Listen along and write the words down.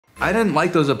I didn't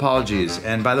like those apologies.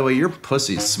 And by the way, your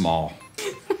pussy's small.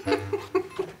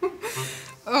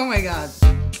 Oh my God.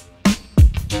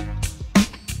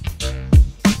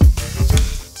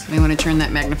 You want to turn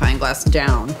that magnifying glass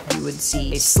down, you would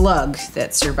see a slug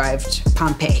that survived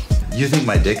Pompeii. You think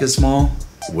my dick is small?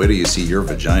 Wait till you see your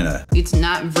vagina. It's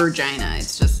not virgina,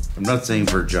 it's just... I'm not saying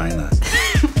virgina.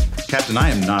 Captain,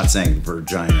 I am not saying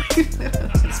virgina.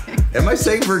 Am I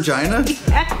saying virgina?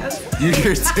 Yes. You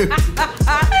hear too?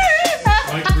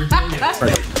 Like Virginia.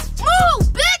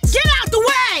 Move, bitch! Get out the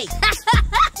way!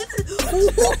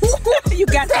 You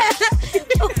got that.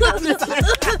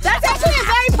 That's actually a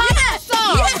very popular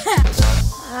song.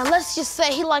 Yeah. Let's just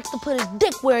say he likes to put his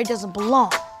dick where it doesn't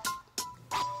belong.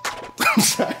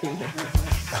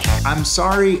 I'm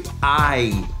sorry,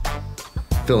 I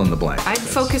fill in the blank. I'd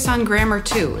focus on grammar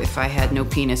too if I had no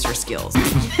penis or skills.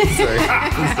 Sorry.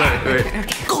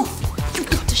 Go for it. You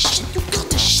got the shit. You got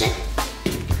the shit.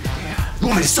 You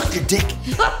want me to suck your dick?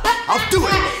 I'll do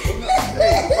it.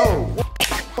 Oh.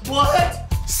 What?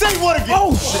 Say what again?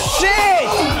 Oh, shit!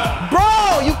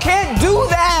 Bro, you can't do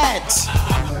that!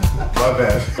 My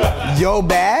bad. Yo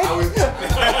bad?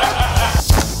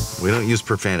 We don't use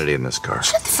profanity in this car.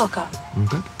 Shut the fuck up.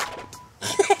 Okay.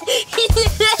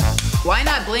 Why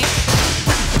not blink?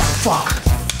 Fuck.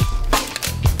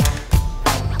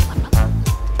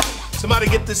 Somebody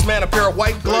get this man a pair of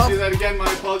white gloves. Do that again,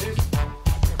 my apologies.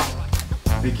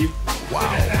 Thank you. Wow.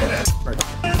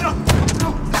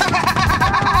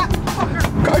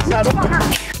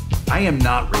 I am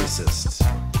not racist.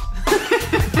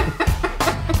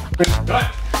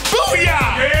 Cut.